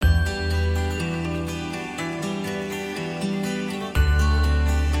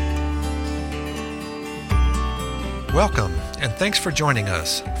Welcome, and thanks for joining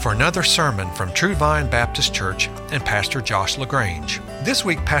us for another sermon from True Vine Baptist Church and Pastor Josh LaGrange. This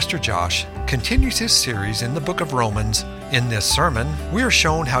week, Pastor Josh continues his series in the book of Romans. In this sermon, we are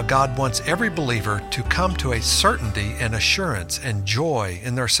shown how God wants every believer to come to a certainty and assurance and joy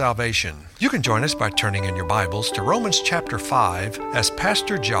in their salvation. You can join us by turning in your Bibles to Romans chapter 5 as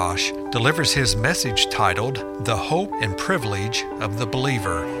Pastor Josh delivers his message titled, The Hope and Privilege of the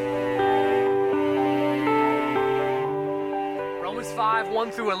Believer.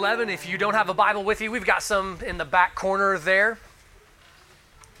 1 through 11. If you don't have a Bible with you, we've got some in the back corner there.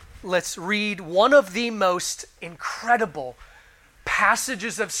 Let's read one of the most incredible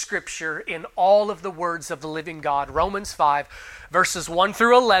passages of Scripture in all of the words of the living God. Romans 5, verses 1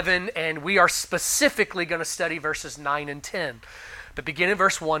 through 11, and we are specifically going to study verses 9 and 10. But begin in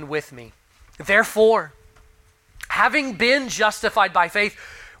verse 1 with me. Therefore, having been justified by faith,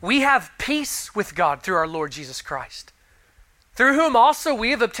 we have peace with God through our Lord Jesus Christ, through whom also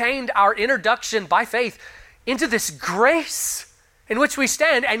we have obtained our introduction by faith into this grace in which we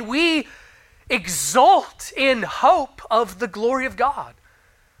stand, and we exult in hope of the glory of God.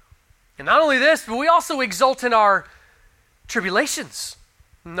 And not only this, but we also exult in our tribulations,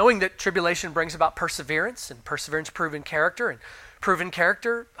 knowing that tribulation brings about perseverance, and perseverance proven character, and proven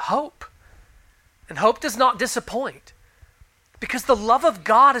character hope. And hope does not disappoint, because the love of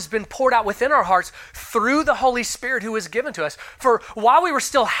God has been poured out within our hearts through the Holy Spirit who is given to us. For while we were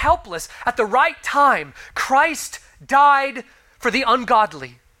still helpless, at the right time, Christ died for the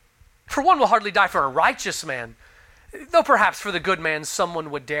ungodly. For one will hardly die for a righteous man, though perhaps for the good man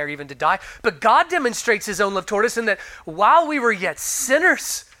someone would dare even to die. But God demonstrates his own love toward us in that while we were yet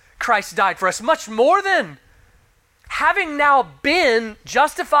sinners, Christ died for us. Much more than, having now been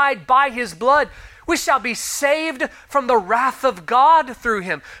justified by his blood, we shall be saved from the wrath of God through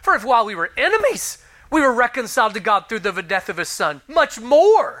him. For if while we were enemies, we were reconciled to God through the death of his Son, much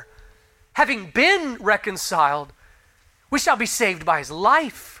more, having been reconciled, we shall be saved by his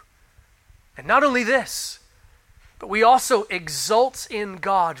life. And not only this, but we also exult in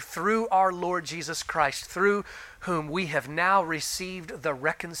God through our Lord Jesus Christ, through whom we have now received the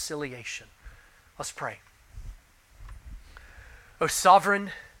reconciliation. Let's pray. O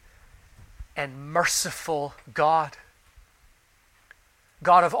sovereign and merciful God,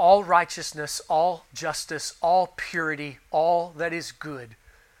 God of all righteousness, all justice, all purity, all that is good,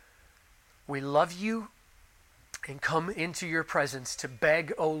 we love you and come into your presence to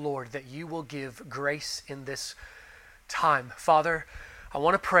beg, O Lord, that you will give grace in this time. Father, I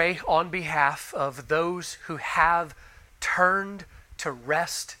want to pray on behalf of those who have turned to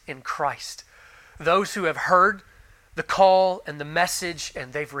rest in Christ, those who have heard the call and the message,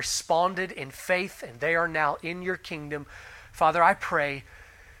 and they've responded in faith, and they are now in your kingdom. Father, I pray,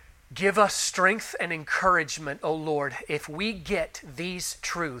 give us strength and encouragement, O Lord, if we get these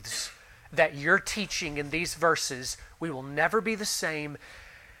truths that you're teaching in these verses, we will never be the same,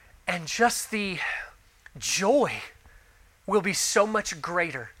 and just the joy will be so much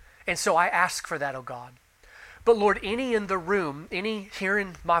greater. And so I ask for that, O God. But Lord, any in the room, any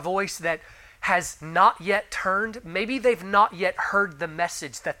hearing my voice that has not yet turned, maybe they've not yet heard the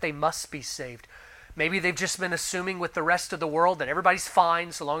message that they must be saved. Maybe they've just been assuming with the rest of the world that everybody's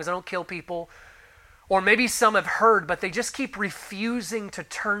fine so long as I don't kill people. Or maybe some have heard, but they just keep refusing to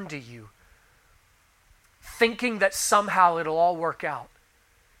turn to you, thinking that somehow it'll all work out.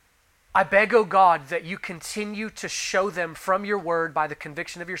 I beg, O God, that you continue to show them from your word by the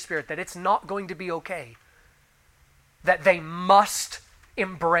conviction of your Spirit that it's not going to be okay, that they must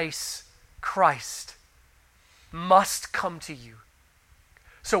embrace Christ, must come to you.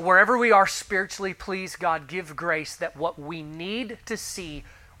 So wherever we are spiritually, please, God, give grace that what we need to see,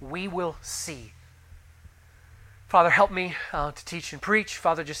 we will see. Father, help me to teach and preach.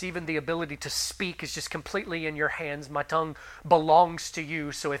 Father, just even the ability to speak is just completely in your hands. My tongue belongs to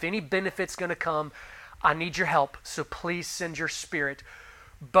you. So if any benefit's going to come, I need your help. So please send your Spirit,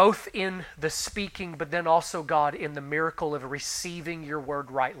 both in the speaking, but then also, God, in the miracle of receiving your word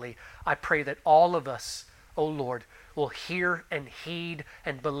rightly. I pray that all of us, O Lord, will hear and heed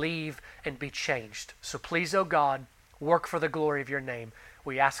and believe and be changed. So please, O God, work for the glory of your name.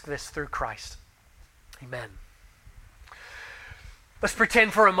 We ask this through Christ. Amen. Let's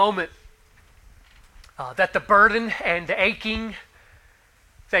pretend for a moment that the burden and the aching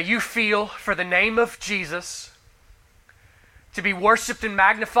that you feel for the name of Jesus to be worshiped and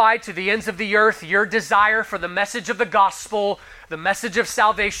magnified to the ends of the earth, your desire for the message of the gospel, the message of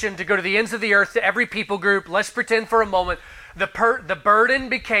salvation to go to the ends of the earth, to every people group. Let's pretend for a moment the burden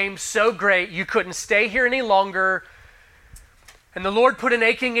became so great you couldn't stay here any longer, and the Lord put an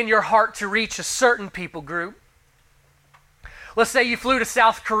aching in your heart to reach a certain people group. Let's say you flew to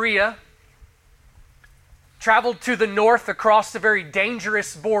South Korea, traveled to the north across the very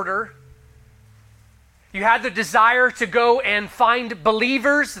dangerous border. You had the desire to go and find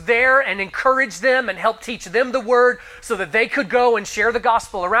believers there and encourage them and help teach them the word so that they could go and share the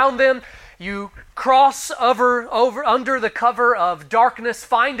gospel around them. You cross over under the cover of darkness,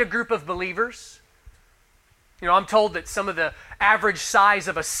 find a group of believers. You know, I'm told that some of the average size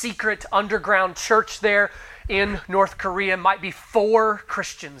of a secret underground church there in North Korea might be 4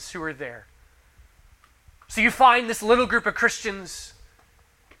 Christians who are there. So you find this little group of Christians.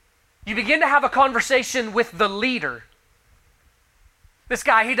 You begin to have a conversation with the leader. This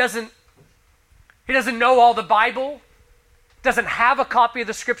guy, he doesn't know all the Bible, doesn't have a copy of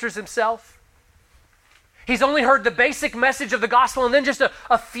the scriptures himself. He's only heard the basic message of the gospel and then just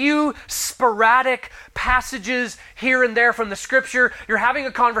a few sporadic passages here and there from the scripture. You're having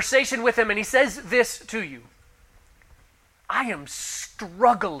a conversation with him and he says this to you: I am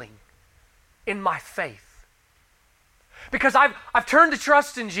struggling in my faith. Because I've turned to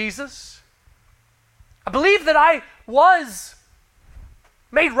trust in Jesus. I believe that I was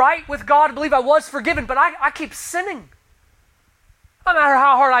made right with God. I believe I was forgiven, but I keep sinning. No matter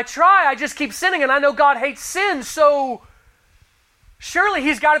how hard I try, I just keep sinning, and I know God hates sin, so surely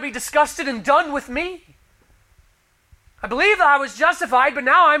He's got to be disgusted and done with me. I believe that I was justified, but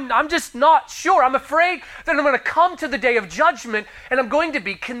now I'm just not sure. I'm afraid that I'm going to come to the day of judgment, and I'm going to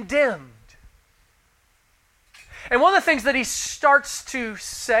be condemned. And one of the things that he starts to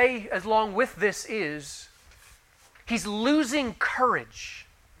say along with this is he's losing courage.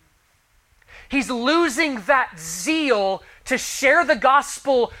 He's losing that zeal to share the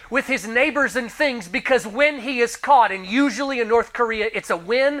gospel with his neighbors and things, because when he is caught, and usually in North Korea it's a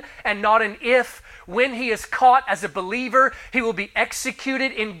when and not an if, when he is caught as a believer, he will be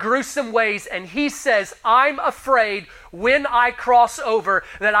executed in gruesome ways. And he says, I'm afraid when I cross over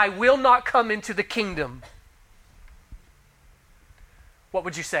that I will not come into the kingdom. What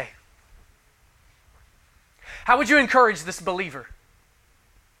would you say? How would you encourage this believer?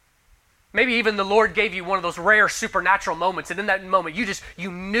 Maybe even the Lord gave you one of those rare supernatural moments, and in that moment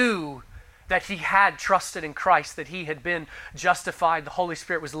you knew that he had trusted in Christ, that he had been justified, the Holy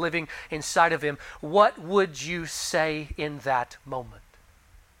Spirit was living inside of him. What would you say in that moment?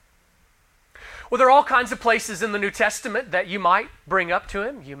 Well, there are all kinds of places in the New Testament that you might bring up to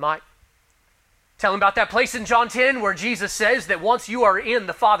him. You might tell him about that place in John 10 where Jesus says that once you are in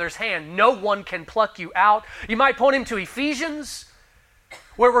the Father's hand, no one can pluck you out. You might point him to Ephesians,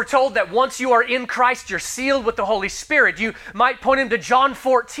 where we're told that once you are in Christ, you're sealed with the Holy Spirit. You might point him to John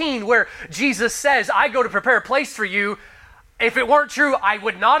 14, where Jesus says, I go to prepare a place for you. If it weren't true, I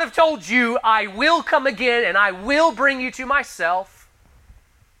would not have told you. I will come again and I will bring you to myself.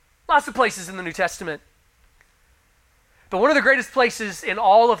 Lots of places in the New Testament. But one of the greatest places in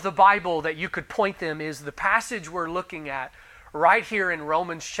all of the Bible that you could point them is the passage we're looking at right here in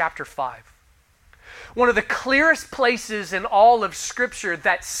Romans chapter 5. One of the clearest places in all of Scripture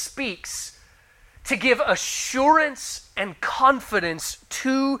that speaks to give assurance and confidence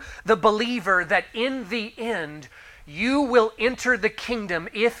to the believer that in the end, you will enter the kingdom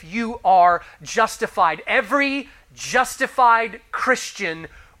if you are justified. Every justified Christian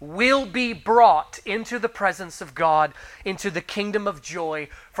will be brought into the presence of God, into the kingdom of joy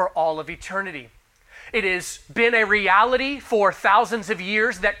for all of eternity. It has been a reality for thousands of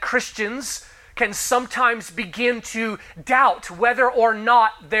years that Christians can sometimes begin to doubt whether or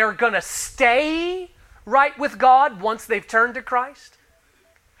not they're going to stay right with God once they've turned to Christ.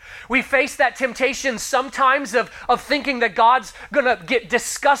 We face that temptation sometimes of thinking that God's going to get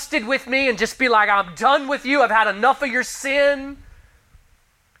disgusted with me and just be like, I'm done with you, I've had enough of your sin.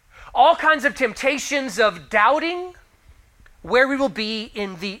 All kinds of temptations of doubting where we will be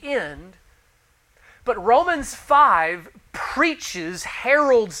in the end. But Romans 5 preaches,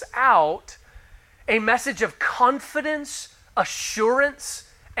 heralds out a message of confidence, assurance,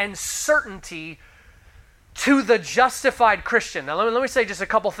 and certainty to the justified Christian. Now let me say just a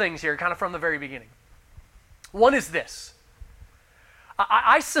couple things here, kind of from the very beginning. One is this.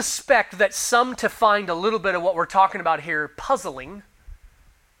 I suspect that some to find a little bit of what we're talking about here puzzling,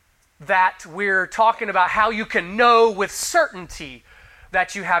 that we're talking about how you can know with certainty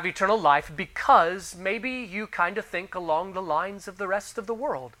that you have eternal life because maybe you kind of think along the lines of the rest of the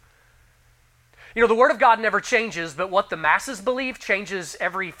world. You know, the Word of God never changes, but what the masses believe changes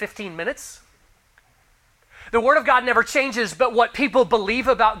every 15 minutes. The Word of God never changes, but what people believe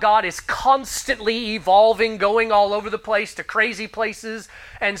about God is constantly evolving, going all over the place to crazy places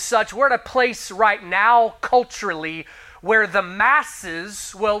and such. We're at a place right now, culturally, where the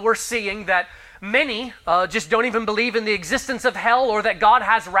masses, well, we're seeing that Many just don't even believe in the existence of hell or that God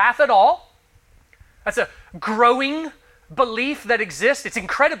has wrath at all. That's a growing belief that exists. It's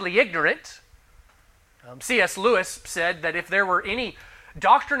incredibly ignorant. C.S. Lewis said that if there were any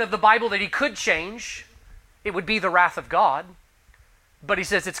doctrine of the Bible that he could change, it would be the wrath of God. But he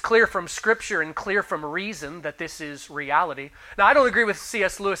says it's clear from Scripture and clear from reason that this is reality. Now, I don't agree with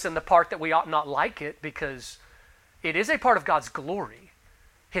C.S. Lewis in the part that we ought not like it, because it is a part of God's glory,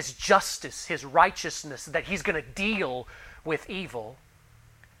 His justice, His righteousness, that He's going to deal with evil.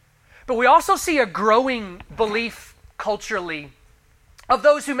 But we also see a growing belief culturally of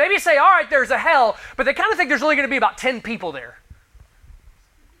those who maybe say, all right, there's a hell, but they kind of think there's only going to be about 10 people there.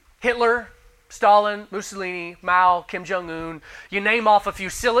 Hitler, Stalin, Mussolini, Mao, Kim Jong-un, you name off a few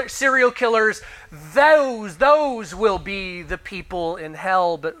serial killers, those will be the people in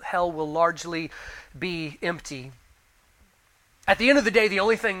hell, but hell will largely be empty. At the end of the day, the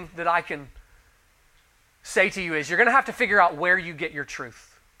only thing that I can say to you is you're going to have to figure out where you get your truth.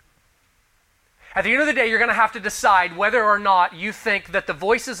 At the end of the day, you're going to have to decide whether or not you think that the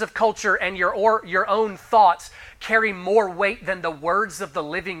voices of culture and your own thoughts carry more weight than the words of the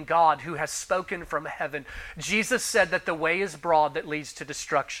living God who has spoken from heaven. Jesus said that the way is broad that leads to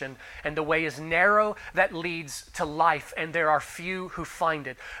destruction, and the way is narrow that leads to life, and there are few who find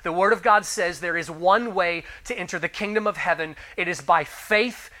it. The Word of God says there is one way to enter the kingdom of heaven. It is by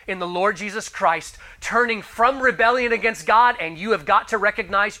faith in the Lord Jesus Christ, turning from rebellion against God, and you have got to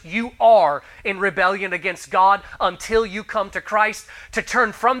recognize you are in rebellion against God until you come to Christ, to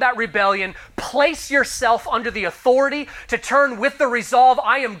turn from that rebellion, place yourself under the authority, to turn with the resolve,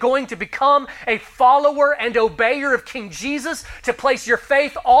 I am going to become a follower and obeyer of King Jesus, to place your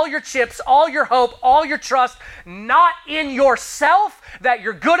faith, all your chips, all your hope, all your trust, not in yourself, that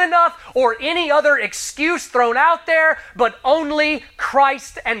you're good enough, or any other excuse thrown out there, but only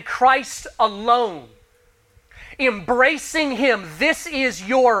Christ and Christ alone. Embracing Him, this is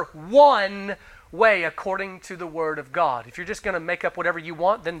your one way according to the Word of God. If you're just going to make up whatever you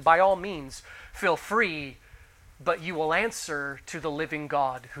want, then by all means, feel free, but you will answer to the living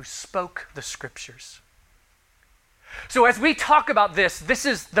God who spoke the Scriptures. So as we talk about this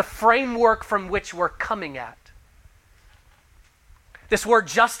is the framework from which we're coming at. This word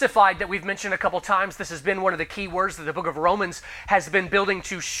justified that we've mentioned a couple times, this has been one of the key words that the book of Romans has been building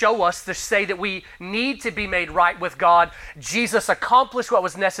to show us, to say that we need to be made right with God. Jesus accomplished what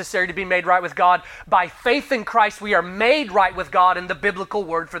was necessary to be made right with God. By faith in Christ, we are made right with God, and the biblical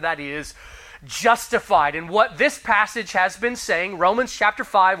word for that is justified. And what this passage has been saying, Romans chapter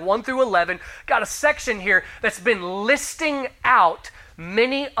 5, 1 through 11, got a section here that's been listing out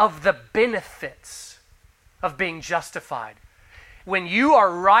many of the benefits of being justified. When you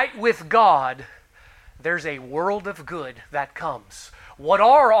are right with God, there's a world of good that comes. What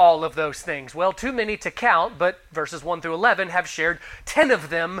are all of those things? Well, too many to count, but verses 1 through 11 have shared 10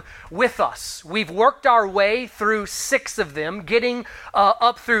 of them with us. We've worked our way through 6 of them, getting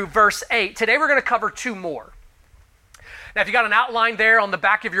up through verse 8. Today we're going to cover 2 more. Now, if you got an outline there on the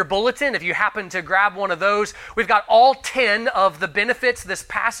back of your bulletin, if you happen to grab one of those, we've got all 10 of the benefits this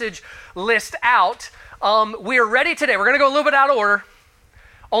passage lists out. We are ready today. We're going to go a little bit out of order,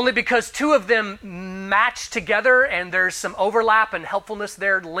 only because 2 of them match together and there's some overlap and helpfulness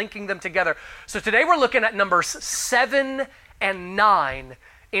there linking them together. So today we're looking at numbers 7 and 9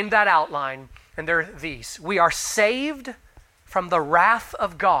 in that outline, and they're these. We are saved from the wrath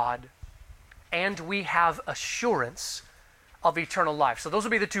of God, and we have assurance of eternal life. So those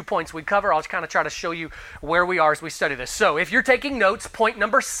will be the 2 points we cover. I'll just kind of try to show you where we are as we study this. So if you're taking notes, point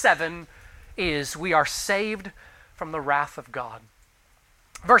number 7 is we are saved from the wrath of God.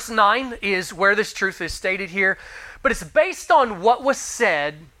 Verse 9 is where this truth is stated here, but it's based on what was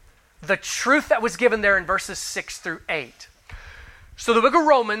said, the truth that was given there in verses 6 through 8. So the book of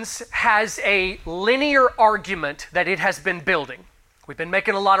Romans has a linear argument that it has been building. We've been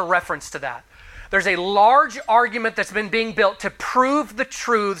making a lot of reference to that. There's a large argument that's been being built to prove the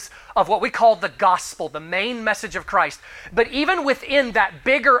truths of what we call the gospel, the main message of Christ. But even within that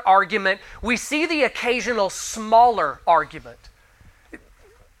bigger argument, we see the occasional smaller argument.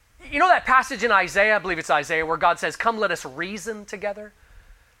 You know that passage in Isaiah, I believe it's Isaiah, where God says, "Come, let us reason together"?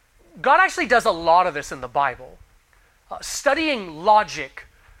 God actually does a lot of this in the Bible. Studying logic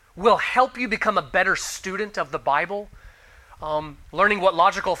will help you become a better student of the Bible. Learning what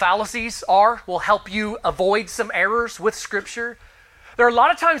logical fallacies are will help you avoid some errors with Scripture. There are a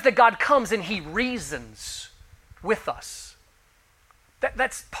lot of times that God comes and He reasons with us.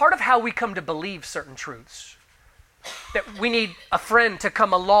 That's part of how we come to believe certain truths. That we need a friend to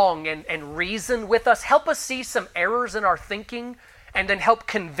come along and reason with us, help us see some errors in our thinking and then help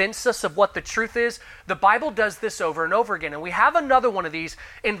convince us of what the truth is. The Bible does this over and over again. And we have another one of these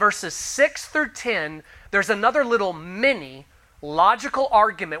in verses 6 through 10. There's another little mini logical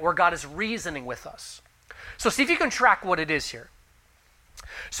argument where God is reasoning with us. So see if you can track what it is here.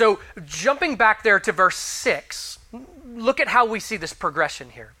 So jumping back there to verse 6, look at how we see this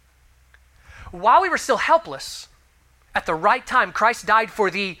progression here. While we were still helpless, at the right time, Christ died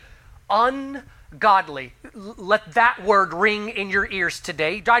for the ungodly. Let that word ring in your ears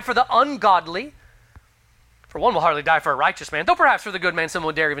today. He died for the ungodly. For one will hardly die for a righteous man, though perhaps for the good man someone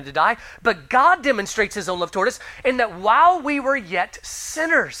would dare even to die. But God demonstrates his own love toward us in that while we were yet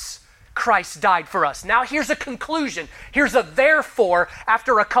sinners, Christ died for us. Now here's a conclusion. Here's a therefore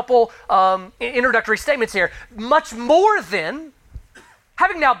after a couple introductory statements here. Much more then,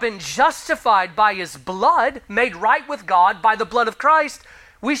 having now been justified by his blood, made right with God by the blood of Christ,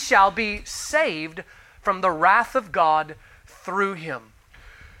 we shall be saved from the wrath of God through him.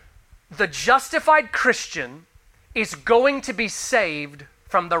 The justified Christian is going to be saved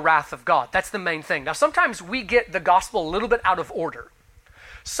from the wrath of God. That's the main thing. Now, sometimes we get the gospel a little bit out of order.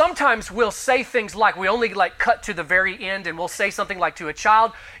 Sometimes we'll say things like, we only cut to the very end, and we'll say something like to a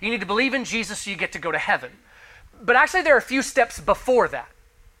child, you need to believe in Jesus so you get to go to heaven. But actually, there are a few steps before that.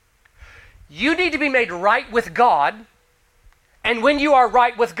 You need to be made right with God, and when you are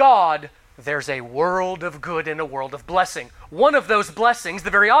right with God, there's a world of good and a world of blessing. One of those blessings,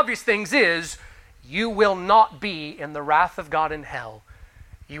 the very obvious things, is you will not be in the wrath of God in hell.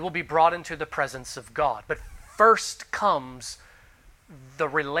 You will be brought into the presence of God. But first comes the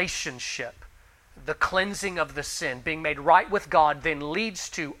relationship, the cleansing of the sin. Being made right with God then leads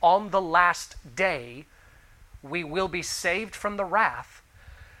to, on the last day, we will be saved from the wrath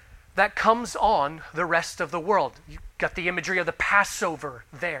that comes on the rest of the world. You got the imagery of the Passover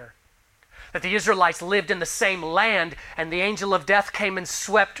there. That the Israelites lived in the same land, and the angel of death came and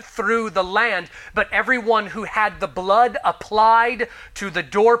swept through the land. But everyone who had the blood applied to the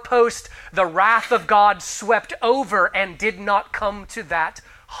doorpost, the wrath of God swept over and did not come to that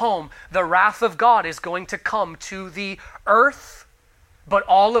home. The wrath of God is going to come to the earth, but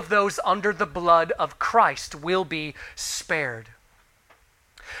all of those under the blood of Christ will be spared.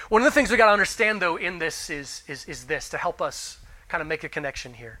 One of the things we got to understand, though, in this is this, to help us kind of make a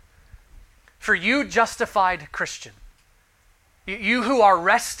connection here. For you, justified Christian, you who are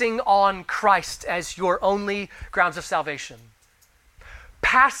resting on Christ as your only grounds of salvation,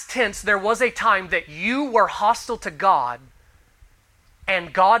 past tense, there was a time that you were hostile to God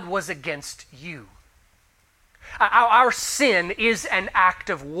and God was against you. Our sin is an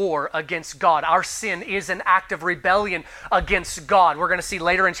act of war against God. Our sin is an act of rebellion against God. We're going to see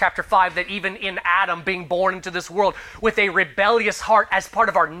later in chapter 5 that even in Adam being born into this world with a rebellious heart as part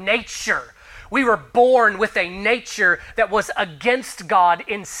of our nature, we were born with a nature that was against God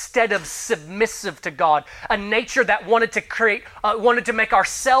instead of submissive to God. A nature that wanted to make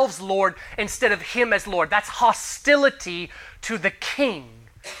ourselves Lord instead of him as Lord. That's hostility to the King.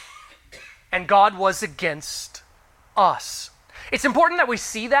 And God was against us. It's important that we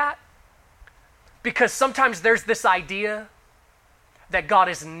see that because sometimes there's this idea that God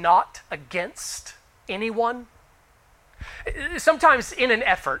is not against anyone. Sometimes in an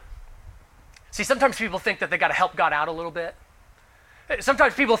effort, sometimes people think that they got to help God out a little bit.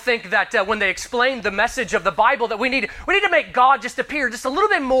 Sometimes people think that when they explain the message of the Bible that we need to make God just appear just a little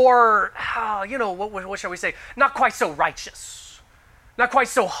bit more, what shall we say, not quite so righteous, not quite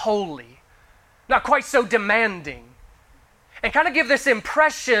so holy, not quite so demanding, and kind of give this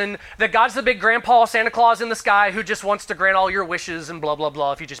impression that God's the big grandpa Santa Claus in the sky who just wants to grant all your wishes and blah, blah,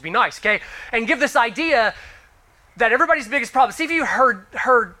 blah if you just be nice, okay? And give this idea that everybody's biggest problem, see if you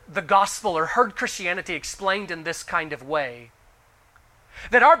heard the gospel or heard Christianity explained in this kind of way,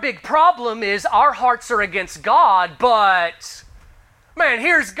 that our big problem is our hearts are against God, but man,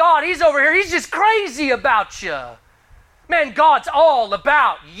 here's God, he's over here, he's just crazy about you. Man, God's all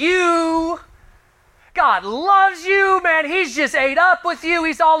about you. God loves you, man, he's just ate up with you,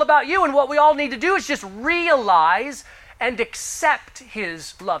 he's all about you, and what we all need to do is just realize and accept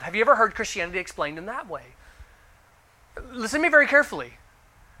his love. Have you ever heard Christianity explained in that way? Listen to me very carefully.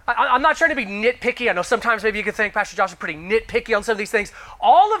 I'm not trying to be nitpicky. I know sometimes maybe you could think Pastor Josh is pretty nitpicky on some of these things.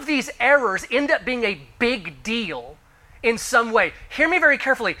 All of these errors end up being a big deal in some way. Hear me very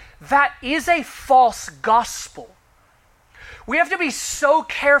carefully. That is a false gospel. We have to be so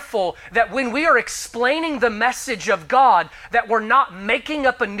careful that when we are explaining the message of God, that we're not making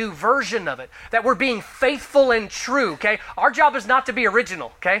up a new version of it, that we're being faithful and true, okay? Our job is not to be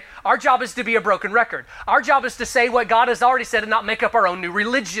original, okay? Our job is to be a broken record. Our job is to say what God has already said and not make up our own new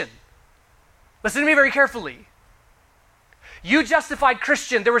religion. Listen to me very carefully. You justified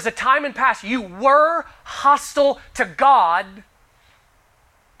Christian, there was a time in past you were hostile to God,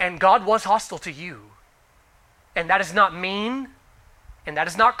 and God was hostile to you. And that is not mean, and that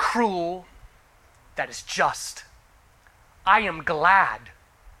is not cruel, that is just. I am glad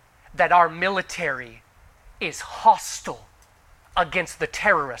that our military is hostile against the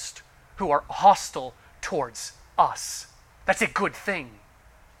terrorists who are hostile towards us. That's a good thing.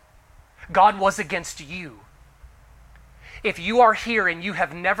 God was against you. If you are here and you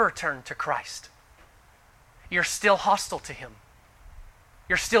have never turned to Christ, you're still hostile to him.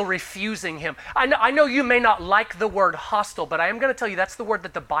 You're still refusing him. I know you may not like the word hostile, but I am going to tell you that's the word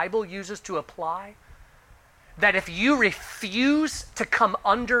that the Bible uses to apply. That if you refuse to come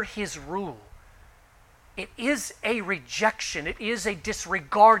under his rule, it is a rejection, it is a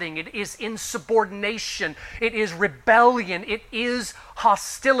disregarding, it is insubordination, it is rebellion, it is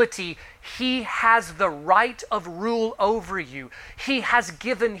hostility. He has the right of rule over you. He has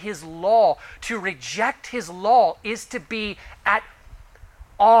given his law. To reject his law is to be at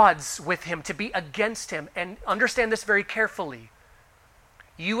odds with him, to be against him. And understand this very carefully.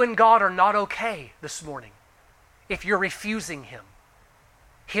 You and God are not okay this morning if you're refusing him.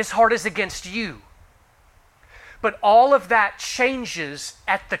 His heart is against you. But all of that changes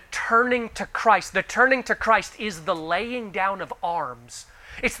at the turning to Christ. The turning to Christ is the laying down of arms.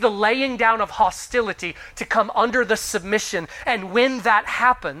 It's the laying down of hostility to come under the submission. And when that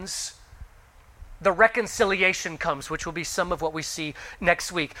happens, the reconciliation comes, which will be some of what we see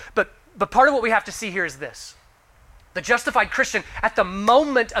next week. But part of what we have to see here is this. The justified Christian, at the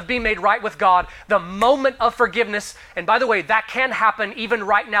moment of being made right with God, the moment of forgiveness, and by the way, that can happen even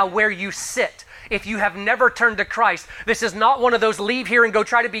right now where you sit. If you have never turned to Christ, this is not one of those leave here and go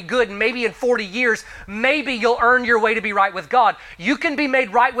try to be good, and maybe in 40 years, maybe you'll earn your way to be right with God. You can be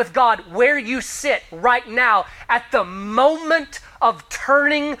made right with God where you sit right now at the moment of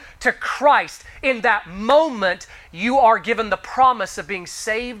turning to Christ. In that moment, you are given the promise of being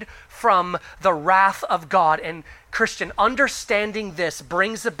saved from the wrath of God. And Christian, understanding this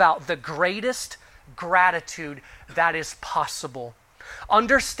brings about the greatest gratitude that is possible.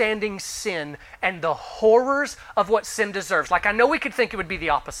 Understanding sin and the horrors of what sin deserves. Like, I know we could think it would be the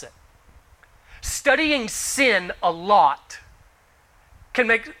opposite. Studying sin a lot can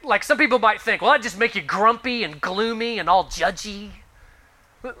make, like some people might think, well, that just make you grumpy and gloomy and all judgy.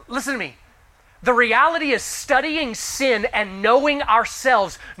 Listen to me. The reality is studying sin and knowing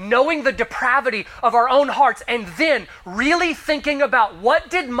ourselves, knowing the depravity of our own hearts, and then really thinking about what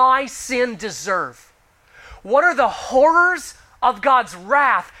did my sin deserve? What are the horrors of God's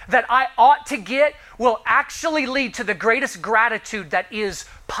wrath that I ought to get will actually lead to the greatest gratitude that is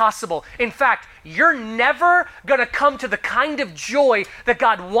possible. In fact, you're never going to come to the kind of joy that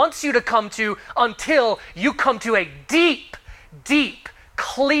God wants you to come to until you come to a deep, deep,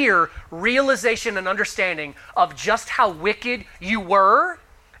 clear realization and understanding of just how wicked you were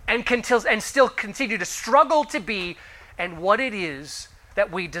and still continue to struggle to be, and what it is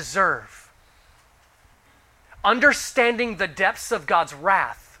that we deserve. Understanding the depths of God's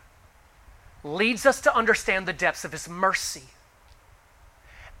wrath leads us to understand the depths of his mercy.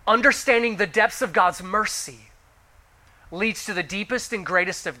 Understanding the depths of God's mercy leads to the deepest and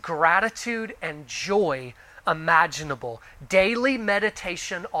greatest of gratitude and joy imaginable. Daily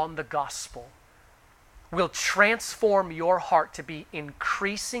meditation on the gospel will transform your heart to be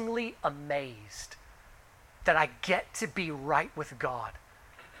increasingly amazed that I get to be right with God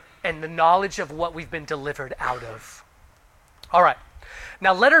and the knowledge of what we've been delivered out of. All right,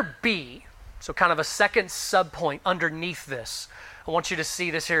 now letter B, so kind of a second subpoint underneath this. I want you to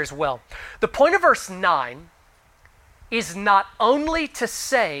see this here as well. The point of verse 9 is not only to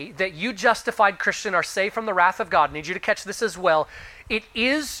say that you justified Christian are saved from the wrath of God. I need you to catch this as well. It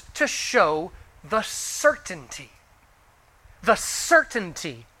is to show the certainty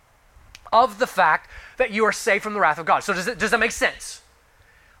of the fact that you are saved from the wrath of God. So does that make sense?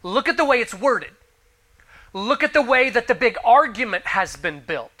 Look at the way it's worded. Look at the way that the big argument has been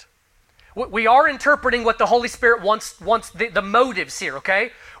built. We are interpreting what the Holy Spirit wants the motives here,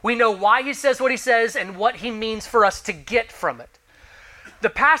 okay? We know why he says what he says and what he means for us to get from it.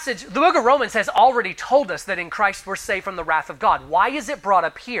 The passage, the book of Romans has already told us that in Christ we're saved from the wrath of God. Why is it brought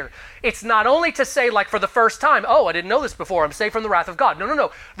up here? It's not only to say, like for the first time, oh, I didn't know this before, I'm saved from the wrath of God.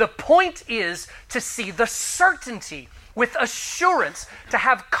 No. The point is to see the certainty with assurance, to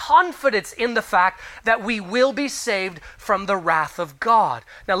have confidence in the fact that we will be saved from the wrath of God.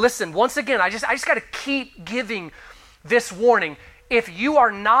 Now listen, once again, I just got to keep giving this warning. if you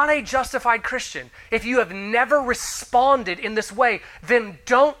are not a justified Christian, if you have never responded in this way, then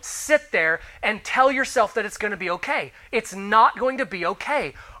don't sit there and tell yourself that it's going to be okay. It's not going to be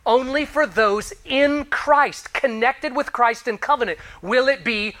okay. Only for those in Christ, connected with Christ in covenant, will it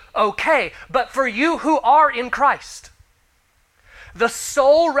be okay. But for you who are in Christ, the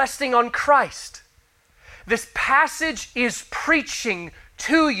soul resting on Christ, this passage is preaching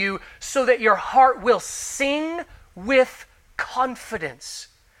to you so that your heart will sing with confidence,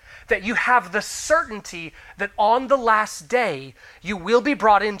 that you have the certainty that on the last day you will be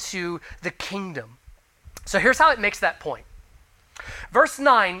brought into the kingdom. So here's how it makes that point. Verse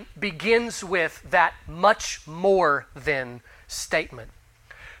 9 begins with that much more than statement.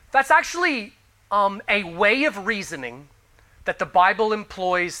 That's actually a way of reasoning that the Bible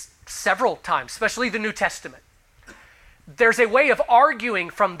employs several times, especially the New Testament. There's a way of arguing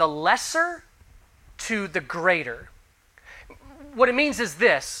from the lesser to the greater. What it means is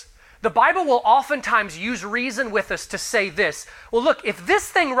this: the Bible will oftentimes use reason with us to say this. Well, look, if this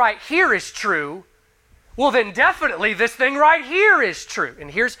thing right here is true, well, then definitely this thing right here is true.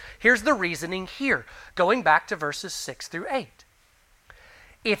 And here's the reasoning here, going back to verses 6 through 8.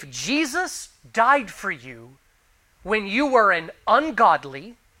 If Jesus died for you when you were an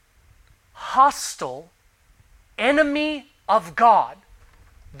ungodly, hostile enemy of God,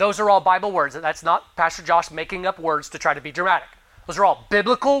 those are all Bible words. That's not Pastor Josh making up words to try to be dramatic. Those are all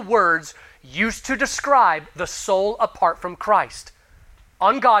biblical words used to describe the soul apart from Christ.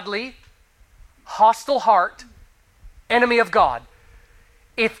 Ungodly, hostile heart, enemy of God.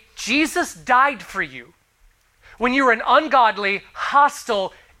 If Jesus died for you when you were an ungodly,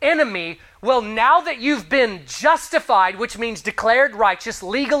 hostile enemy, well, now that you've been justified, which means declared righteous,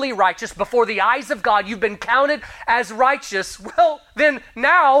 legally righteous before the eyes of God, you've been counted as righteous, well, then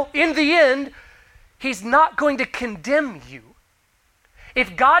now, in the end, He's not going to condemn you.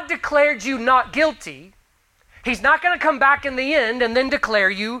 If God declared you not guilty, He's not going to come back in the end and then declare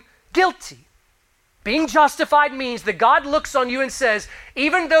you guilty. Being justified means that God looks on you and says,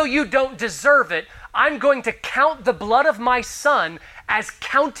 even though you don't deserve it, I'm going to count the blood of my Son as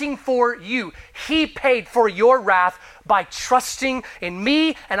counting for you. He paid for your wrath by trusting in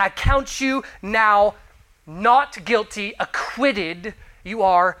me, and I count you now not guilty, acquitted. You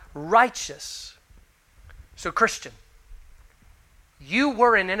are righteous. So, Christian, you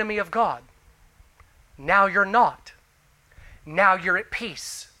were an enemy of God. Now you're not. Now you're at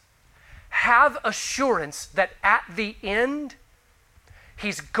peace. Have assurance that at the end,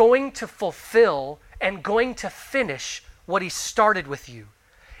 He's going to fulfill and going to finish what He started with you.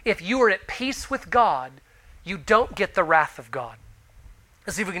 If you are at peace with God, you don't get the wrath of God.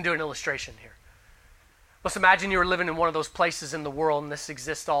 Let's see if we can do an illustration here. Let's imagine you were living in one of those places in the world, and this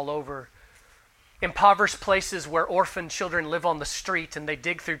exists all over. Impoverished places where orphan children live on the street and they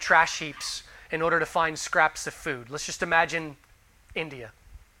dig through trash heaps in order to find scraps of food. Let's just imagine India.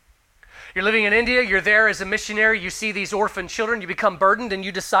 You're living in India, you're there as a missionary, you see these orphan children, you become burdened, and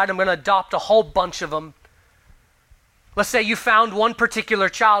you decide, I'm going to adopt a whole bunch of them. Let's say you found one particular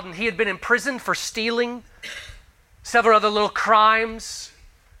child and he had been imprisoned for stealing, several other little crimes,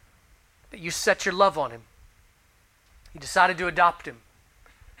 but you set your love on him. You decided to adopt him.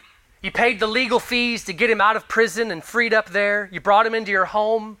 You paid the legal fees to get him out of prison and freed up there. You brought him into your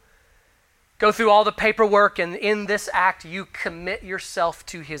home, go through all the paperwork, and in this act, you commit yourself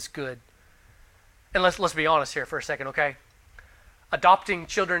to his good. And let's be honest here for a second, okay? Adopting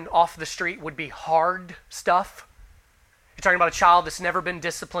children off the street would be hard stuff. You're talking about a child that's never been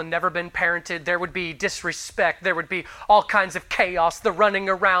disciplined, never been parented. There would be disrespect. There would be all kinds of chaos, the running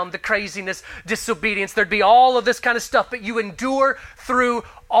around, the craziness, disobedience. There'd be all of this kind of stuff, but you endure through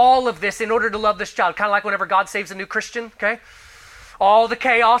all of this in order to love this child. Kind of like whenever God saves a new Christian, okay? All the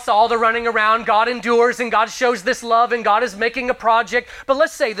chaos, all the running around, God endures and God shows this love and God is making a project. But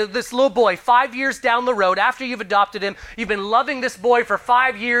let's say that this little boy, 5 years down the road, after you've adopted him, you've been loving this boy for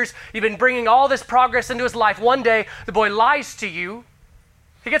 5 years, you've been bringing all this progress into his life. One day, the boy lies to you,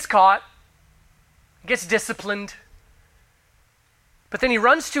 he gets caught, he gets disciplined, but then he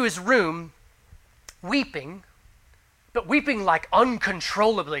runs to his room weeping, but weeping like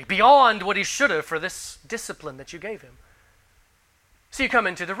uncontrollably, beyond what he should have for this discipline that you gave him. So you come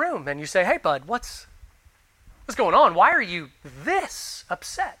into the room and you say, hey, bud, what's going on? Why are you this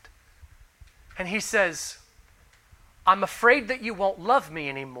upset? And he says, I'm afraid that you won't love me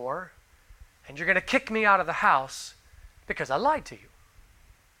anymore and you're going to kick me out of the house because I lied to you.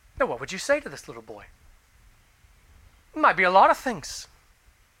 Now, what would you say to this little boy? It might be a lot of things.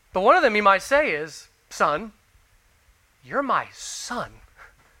 But one of them you might say is, son, you're my son.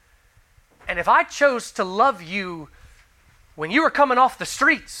 And if I chose to love you when you were coming off the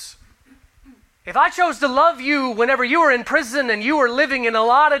streets. If I chose to love you whenever you were in prison and you were living in a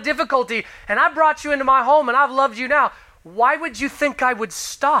lot of difficulty, and I brought you into my home and I've loved you now, why would you think I would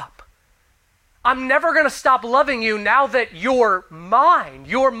stop? I'm never going to stop loving you now that you're mine.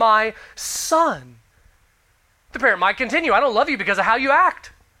 You're my son. The parent might continue, I don't love you because of how you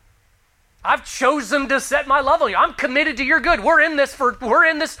act. I've chosen to set my love on you. I'm committed to your good. We're in this for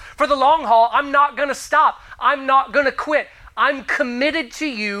the long haul. I'm not going to stop. I'm not going to quit. I'm committed to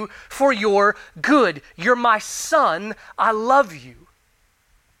you for your good. You're my son. I love you.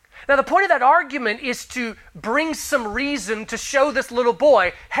 Now, the point of that argument is to bring some reason to show this little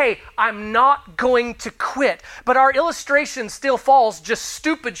boy, hey, I'm not going to quit. But our illustration still falls just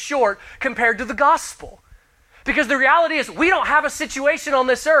stupid short compared to the gospel. Because the reality is we don't have a situation on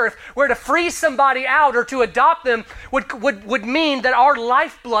this earth where to free somebody out or to adopt them would mean that our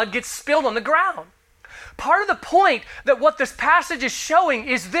lifeblood gets spilled on the ground. Part of the point that what this passage is showing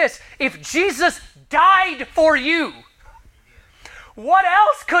is this: if Jesus died for you, what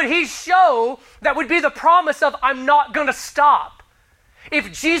else could he show that would be the promise of I'm not going to stop?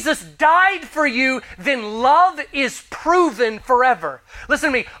 If Jesus died for you, then love is proven forever.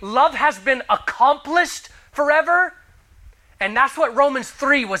 Listen to me, love has been accomplished forever, and that's what Romans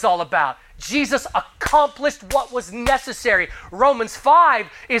 3 was all about. Jesus accomplished what was necessary. Romans 5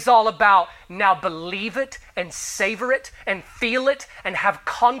 is all about now believe it and savor it and feel it and have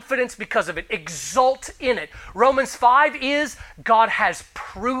confidence because of it. Exult in it. Romans 5 is God has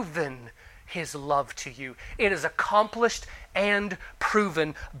proven his love to you. It is accomplished and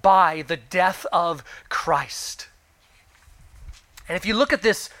proven by the death of Christ. And if you look at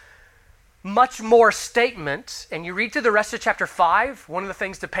this much more statement, and you read through the rest of chapter 5, one of the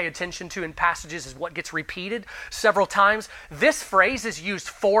things to pay attention to in passages is what gets repeated several times. This phrase is used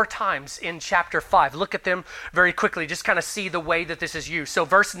 4 times in chapter 5. Look at them very quickly, just kind of see the way that this is used. So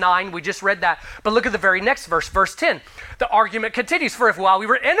verse 9, we just read that, but look at the very next verse, verse 10. The argument continues, for if while we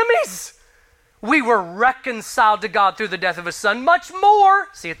were enemies, we were reconciled to God through the death of his son, much more,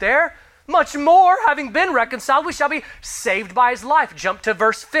 see it there? Much more, having been reconciled, we shall be saved by his life. Jump to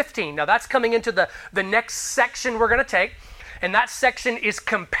verse 15. Now that's coming into the next section we're going to take. And that section is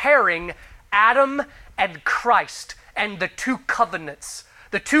comparing Adam and Christ and the 2 covenants,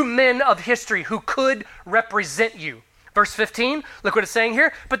 the 2 men of history who could represent you. Verse 15, look what it's saying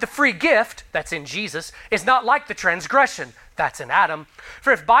here. But the free gift, that's in Jesus, is not like the transgression, that's in Adam.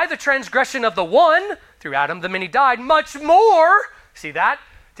 For if by the transgression of the one, through Adam, the many died, much more, see that?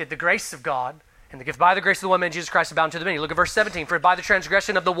 Did the grace of God and the gift by the grace of the one man Jesus Christ abound to the many. Look at verse 17. For by the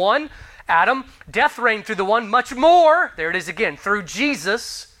transgression of the one, Adam, death reigned through the one, much more, there it is again, through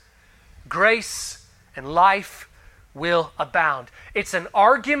Jesus, grace and life will abound. It's an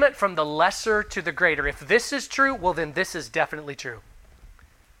argument from the lesser to the greater. If this is true, well then this is definitely true.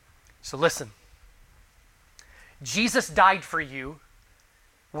 So listen. Jesus died for you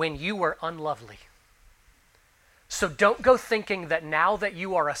when you were unlovely. So don't go thinking that now that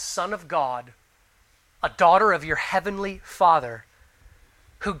you are a son of God, a daughter of your heavenly Father,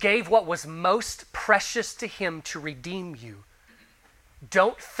 who gave what was most precious to him to redeem you,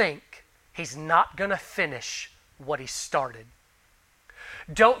 don't think he's not going to finish what he started.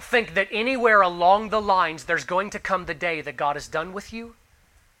 Don't think that anywhere along the lines there's going to come the day that God is done with you,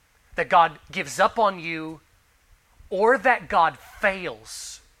 that God gives up on you, or that God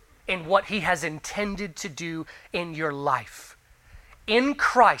fails in what he has intended to do in your life. In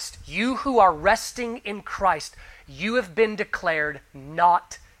Christ, you who are resting in Christ, you have been declared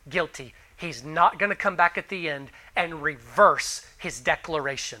not guilty. He's not going to come back at the end and reverse his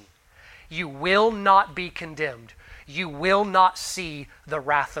declaration. You will not be condemned. You will not see the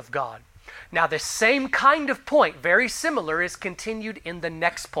wrath of God. Now, the same kind of point, very similar, is continued in the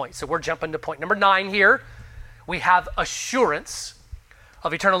next point. So we're jumping to point number 9 here. We have assurance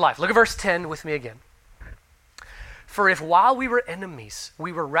of eternal life. Look at verse 10 with me again. For if while we were enemies,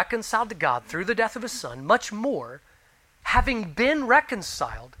 we were reconciled to God through the death of his son, much more, having been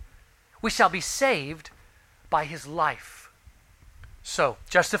reconciled, we shall be saved by his life. So,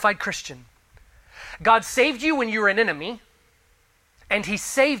 justified Christian, God saved you when you were an enemy, and he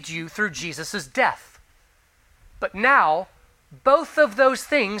saved you through Jesus' death. But now, both of those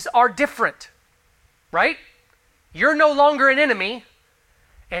things are different, right? You're no longer an enemy,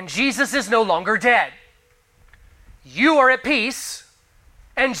 and Jesus is no longer dead. You are at peace,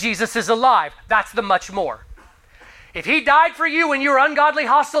 and Jesus is alive. That's the much more. If he died for you when you were an ungodly,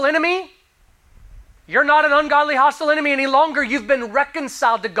 hostile enemy, You're not an ungodly, hostile enemy any longer. You've been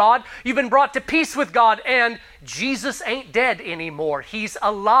reconciled to God. You've been brought to peace with God. And Jesus ain't dead anymore. He's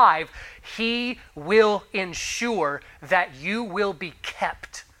alive. He will ensure that you will be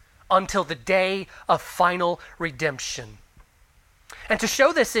kept until the day of final redemption. And to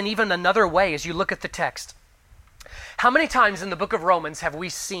show this in even another way, as you look at the text, how many times in the book of Romans have we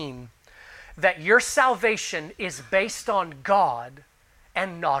seen that your salvation is based on God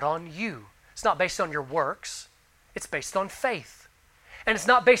and not on you? It's not based on your works. It's based on faith. And it's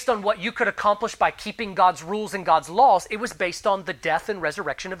not based on what you could accomplish by keeping God's rules and God's laws. It was based on the death and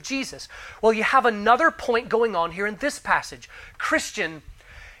resurrection of Jesus. Well, you have another point going on here in this passage. Christian,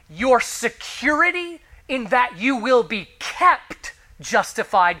 your security in that you will be kept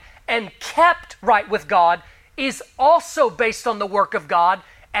justified and kept right with God is also based on the work of God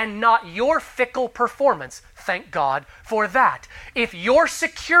and not your fickle performance. Thank God for that. If your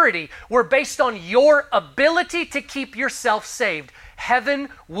security were based on your ability to keep yourself saved, heaven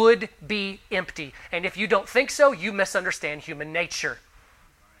would be empty. And if you don't think so, you misunderstand human nature.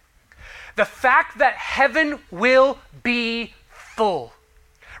 The fact that heaven will be full.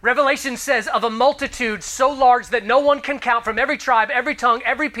 Revelation says of a multitude so large that no one can count, from every tribe, every tongue,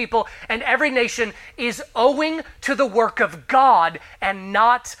 every people, and every nation, is owing to the work of God and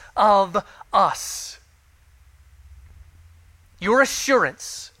not of us. Your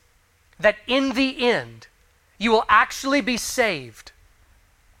assurance that in the end you will actually be saved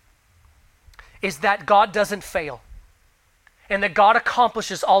is that God doesn't fail and that God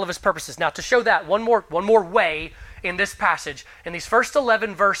accomplishes all of his purposes. Now, to show that one more way in this passage, in these first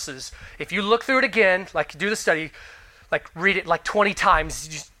 11 verses, if you look through it again, like you do the study, like read it like 20 times,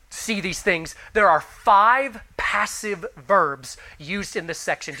 you see these things. There are 5 passive verbs used in this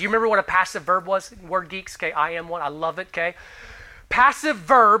section. Do you remember what a passive verb was? Word geeks, okay, I am one, I love it, okay? Passive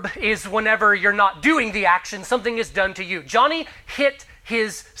verb is whenever you're not doing the action, something is done to you. Johnny hit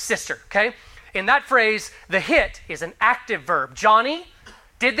his sister, okay? In that phrase, the hit is an active verb. Johnny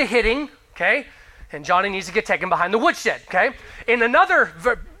did the hitting, okay? And Johnny needs to get taken behind the woodshed, okay? In another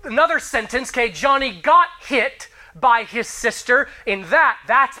sentence, okay, Johnny got hit by his sister. In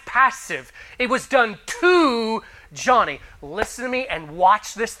that's passive. It was done to Johnny. Listen to me and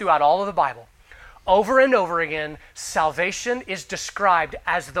watch this throughout all of the Bible. Over and over again, salvation is described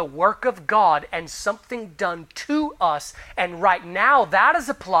as the work of God and something done to us. And right now, that is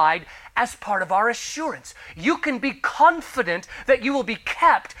applied as part of our assurance. You can be confident that you will be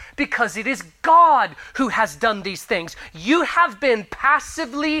kept because it is God who has done these things. You have been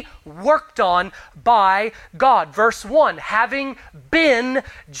passively worked on by God. Verse 1, having been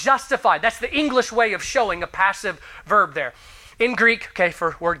justified. That's the English way of showing a passive verb there. In Greek, okay,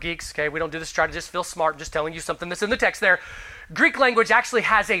 for word geeks, okay, we don't do this to try to just feel smart, just telling you something that's in the text there. Greek language actually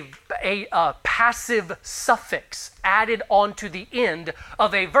has a passive suffix added onto the end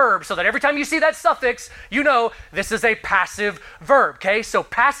of a verb so that every time you see that suffix, you know this is a passive verb, okay? So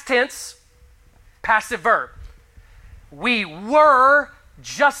past tense, passive verb. We were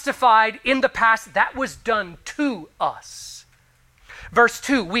justified in the past. That was done to us. Verse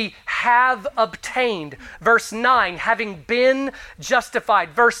 2, we have obtained. Verse 9, having been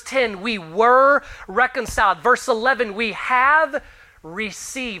justified. Verse 10, we were reconciled. Verse 11, we have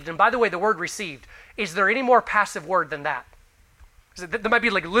received. And by the way, the word received, is there any more passive word than that? That might be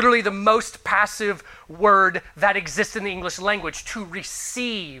like literally the most passive word that exists in the English language, to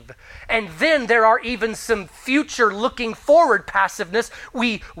receive. And then there are even some future looking forward passiveness.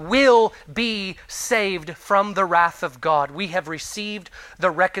 We will be saved from the wrath of God. We have received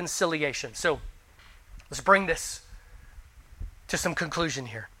the reconciliation. So let's bring this to some conclusion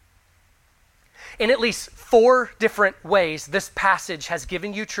here. In at least 4 different ways, this passage has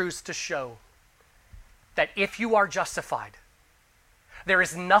given you truths to show that if you are justified, there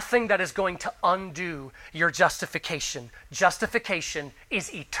is nothing that is going to undo your justification. Justification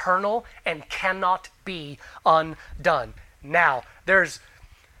is eternal and cannot be undone. Now, there's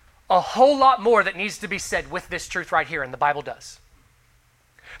a whole lot more that needs to be said with this truth right here, and the Bible does.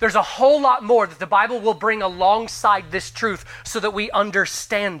 There's a whole lot more that the Bible will bring alongside this truth so that we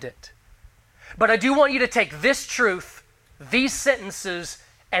understand it. But I do want you to take this truth, these sentences,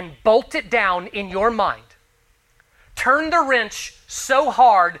 and bolt it down in your mind. Turn the wrench so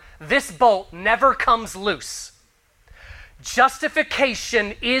hard this bolt never comes loose.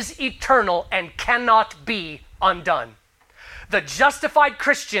 Justification is eternal and cannot be undone. The justified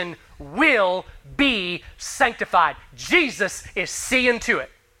Christian will be sanctified. Jesus is seeing to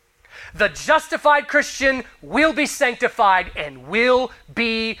it. The justified Christian will be sanctified and will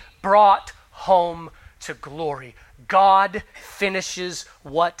be brought home to glory. God finishes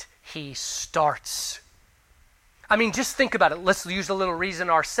what he starts. I mean, just think about it. Let's use a little reason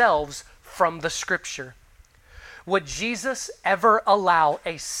ourselves from the scripture. Would Jesus ever allow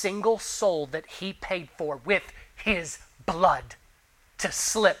a single soul that he paid for with his blood to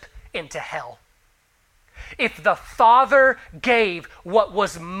slip into hell? If the Father gave what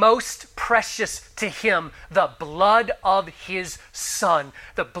was most precious to him, the blood of his Son,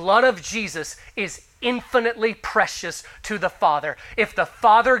 the blood of Jesus is infinitely precious to the Father. If the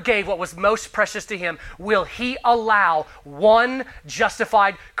Father gave what was most precious to him, will he allow one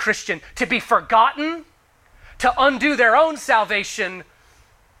justified Christian to be forgotten, to undo their own salvation,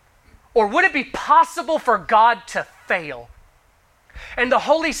 or would it be possible for God to fail? And the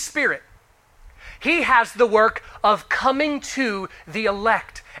Holy Spirit, he has the work of coming to the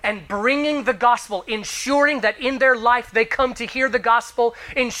elect and bringing the gospel, ensuring that in their life they come to hear the gospel,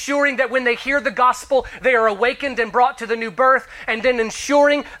 ensuring that when they hear the gospel, they are awakened and brought to the new birth, and then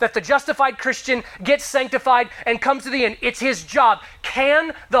ensuring that the justified Christian gets sanctified and comes to the end. It's his job.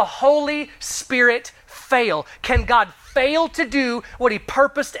 Can the Holy Spirit fail? Can God fail to do what he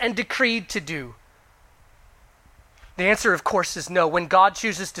purposed and decreed to do? The answer, of course, is no. When God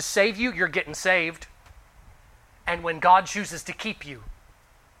chooses to save you, you're getting saved. And when God chooses to keep you,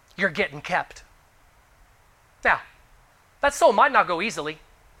 you're getting kept. Now, that soul might not go easily.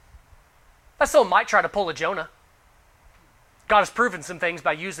 That soul might try to pull a Jonah. God has proven some things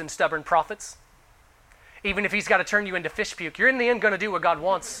by using stubborn prophets. Even if he's got to turn you into fish puke, you're in the end going to do what God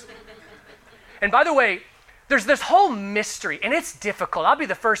wants. And by the way, there's this whole mystery, and it's difficult. I'll be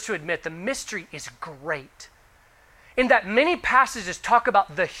the first to admit the mystery is great, in that many passages talk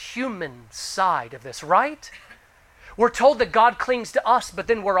about the human side of this, right? We're told that God clings to us, but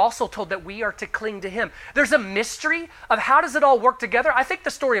then we're also told that we are to cling to him. There's a mystery of how does it all work together. I think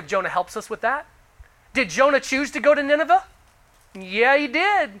the story of Jonah helps us with that. Did Jonah choose to go to Nineveh? Yeah, he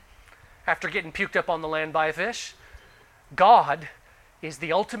did, after getting puked up on the land by a fish. God is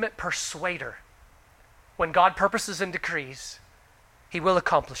the ultimate persuader. When God purposes and decrees, he will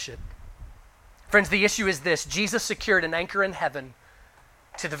accomplish it. Friends, the issue is this. Jesus secured an anchor in heaven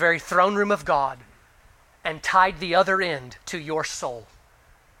to the very throne room of God and tied the other end to your soul.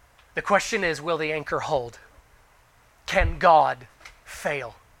 The question is, will the anchor hold? Can God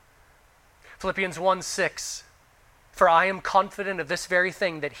fail? Philippians 1:6, for I am confident of this very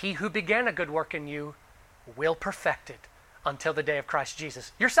thing, that he who began a good work in you will perfect it until the day of Christ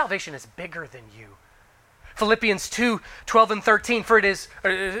Jesus. Your salvation is bigger than you. Philippians 2:12 and 13, for it is,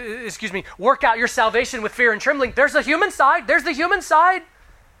 work out your salvation with fear and trembling. There's the human side.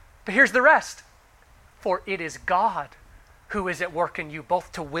 But here's the rest. For it is God who is at work in you,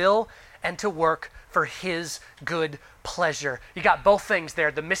 both to will and to work for his good pleasure. You got both things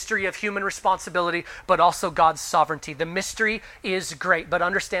there, the mystery of human responsibility, but also God's sovereignty. The mystery is great, but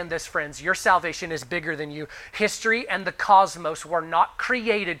understand this, friends, your salvation is bigger than you. History and the cosmos were not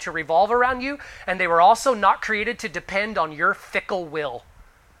created to revolve around you, and they were also not created to depend on your fickle will.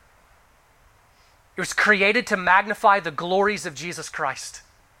 It was created to magnify the glories of Jesus Christ.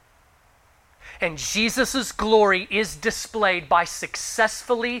 And Jesus' glory is displayed by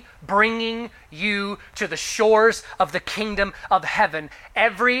successfully bringing you to the shores of the kingdom of heaven.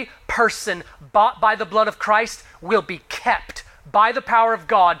 Every person bought by the blood of Christ will be kept by the power of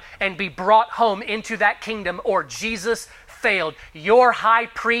God and be brought home into that kingdom, or Jesus failed. Your high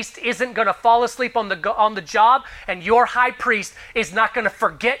priest isn't going to fall asleep on the job, and your high priest is not going to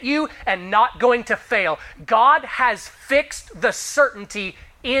forget you and not going to fail. God has fixed the certainty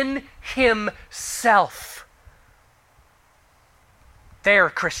in himself. There,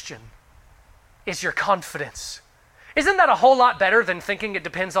 Christian, is your confidence. Isn't that a whole lot better than thinking it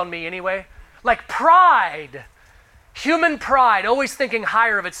depends on me anyway? Like pride, human pride, always thinking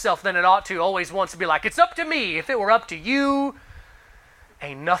higher of itself than it ought to, always wants to be like, it's up to me. If it were up to you,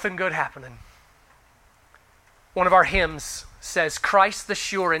 ain't nothing good happening. One of our hymns says, Christ the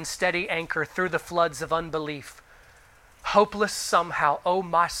sure and steady anchor through the floods of unbelief. Hopeless somehow, oh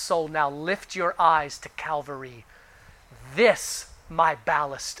my soul, now lift your eyes to Calvary. This my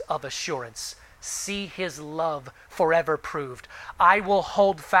ballast of assurance. See his love forever proved. I will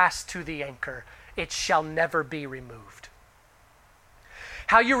hold fast to the anchor. It shall never be removed.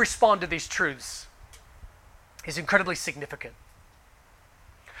 How you respond to these truths is incredibly significant.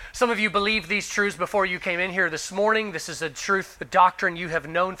 Some of you believed these truths before you came in here this morning. This is a truth, a doctrine you have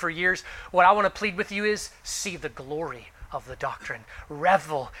known for years. What I want to plead with you is see the glory of the doctrine.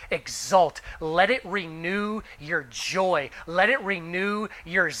 Revel, exult. Let it renew your joy. Let it renew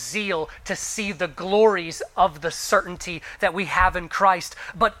your zeal to see the glories of the certainty that we have in Christ.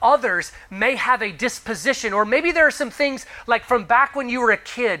 But others may have a disposition, or maybe there are some things like from back when you were a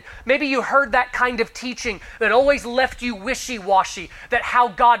kid. Maybe you heard that kind of teaching that always left you wishy-washy, that how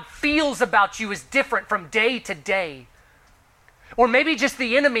God feels about you is different from day to day. Or maybe just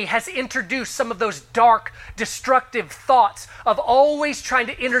the enemy has introduced some of those dark, destructive thoughts of always trying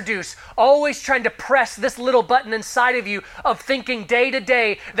to introduce, always trying to press this little button inside of you of thinking day to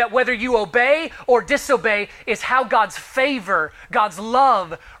day that whether you obey or disobey is how God's favor, God's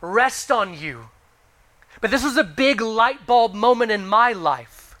love rests on you. But this was a big light bulb moment in my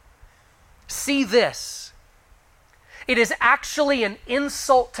life. See this. It is actually an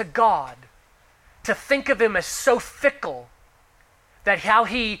insult to God to think of him as so fickle that how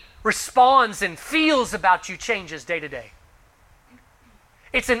he responds and feels about you changes day to day.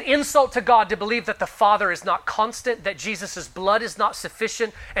 It's an insult to God to believe that the Father is not constant, that Jesus' blood is not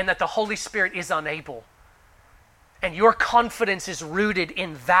sufficient, and that the Holy Spirit is unable. And your confidence is rooted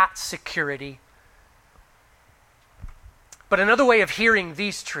in that security. But another way of hearing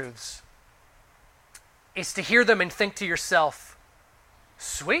these truths is to hear them and think to yourself,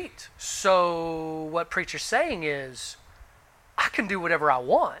 sweet, so what preacher's saying is, I can do whatever I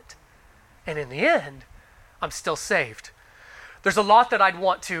want. And in the end, I'm still saved. There's a lot that I'd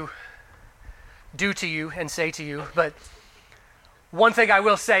want to do to you and say to you, but one thing I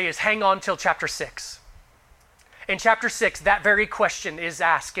will say is hang on till chapter 6. In chapter 6, that very question is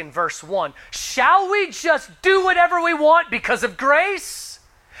asked in verse 1. Shall we just do whatever we want because of grace?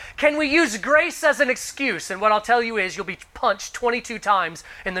 Can we use grace as an excuse? And what I'll tell you is you'll be punched 22 times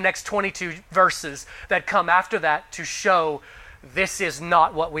in the next 22 verses that come after that to show this is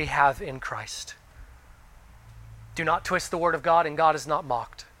not what we have in Christ. Do not twist the word of God, and God is not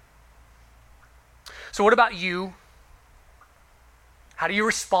mocked. So what about you? How do you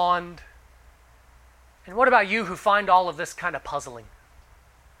respond? And what about you who find all of this kind of puzzling?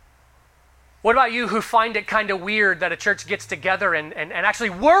 What about you who find it kind of weird that a church gets together and actually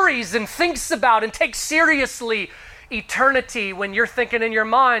worries and thinks about and takes seriously eternity when you're thinking in your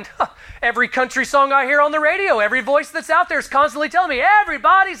mind, every country song I hear on the radio, every voice that's out there is constantly telling me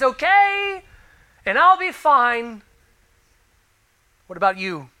everybody's okay and I'll be fine. What about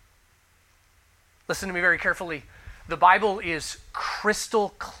you? Listen to me very carefully. The Bible is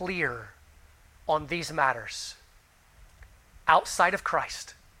crystal clear on these matters. Outside of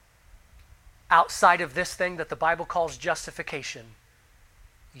Christ, outside of this thing that the Bible calls justification,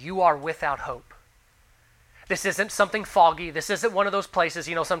 you are without hope. This isn't something foggy. This isn't one of those places,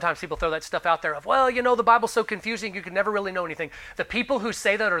 sometimes people throw that stuff out there of, the Bible's so confusing, you can never really know anything. The people who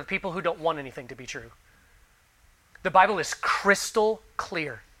say that are the people who don't want anything to be true. The Bible is crystal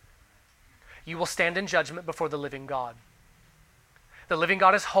clear. You will stand in judgment before the living God. The living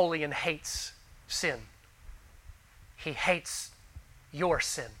God is holy and hates sin. He hates your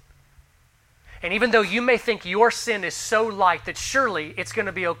sin. And even though you may think your sin is so light that surely it's going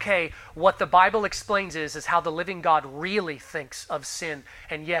to be okay, what the Bible explains is how the living God really thinks of sin.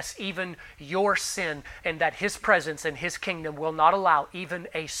 And yes, even your sin, and that his presence and his kingdom will not allow even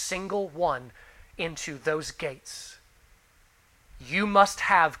a single one into those gates. You must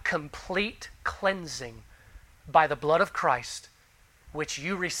have complete cleansing by the blood of Christ, which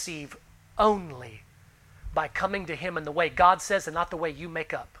you receive only by coming to him in the way God says and not the way you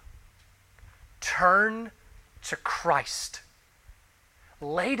make up. Turn to Christ.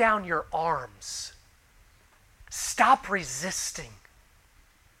 Lay down your arms. Stop resisting.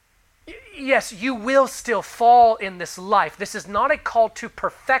 Yes, you will still fall in this life. This is not a call to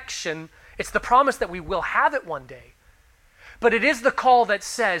perfection. It's the promise that we will have it one day. But it is the call that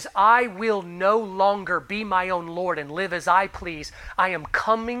says, I will no longer be my own Lord and live as I please. I am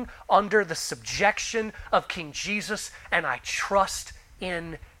coming under the subjection of King Jesus, and I trust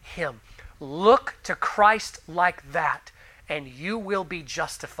in him. Look to Christ like that, and you will be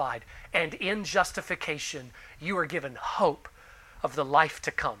justified. And in justification, you are given hope of the life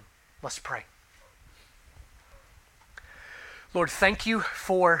to come. Let's pray. Lord, thank you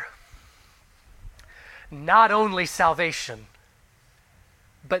for not only salvation,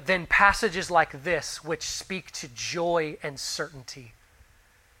 but then passages like this which speak to joy and certainty,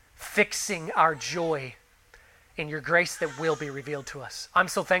 fixing our joy in your grace that will be revealed to us. I'm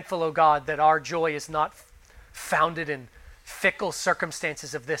so thankful, oh God, that our joy is not founded in fickle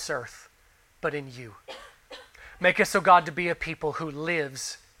circumstances of this earth, but in you. Make us, oh God, to be a people who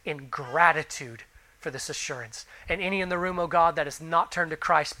lives in gratitude for this assurance. And any in the room, oh God, that has not turned to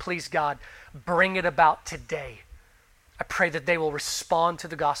Christ, please, God, bring it about today. I pray that they will respond to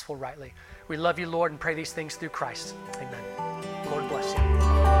the gospel rightly. We love you, Lord, and pray these things through Christ. Amen. Lord bless you.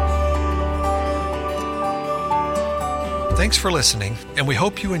 Thanks for listening, and we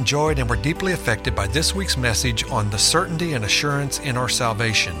hope you enjoyed and were deeply affected by this week's message on the certainty and assurance in our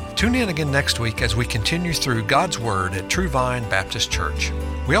salvation. Tune in again next week as we continue through God's Word at True Vine Baptist Church.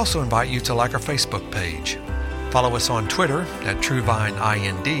 We also invite you to like our Facebook page. Follow us on Twitter at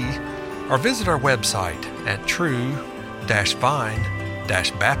TrueVineIND, or visit our website at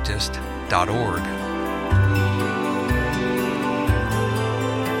true-vine-baptist.org.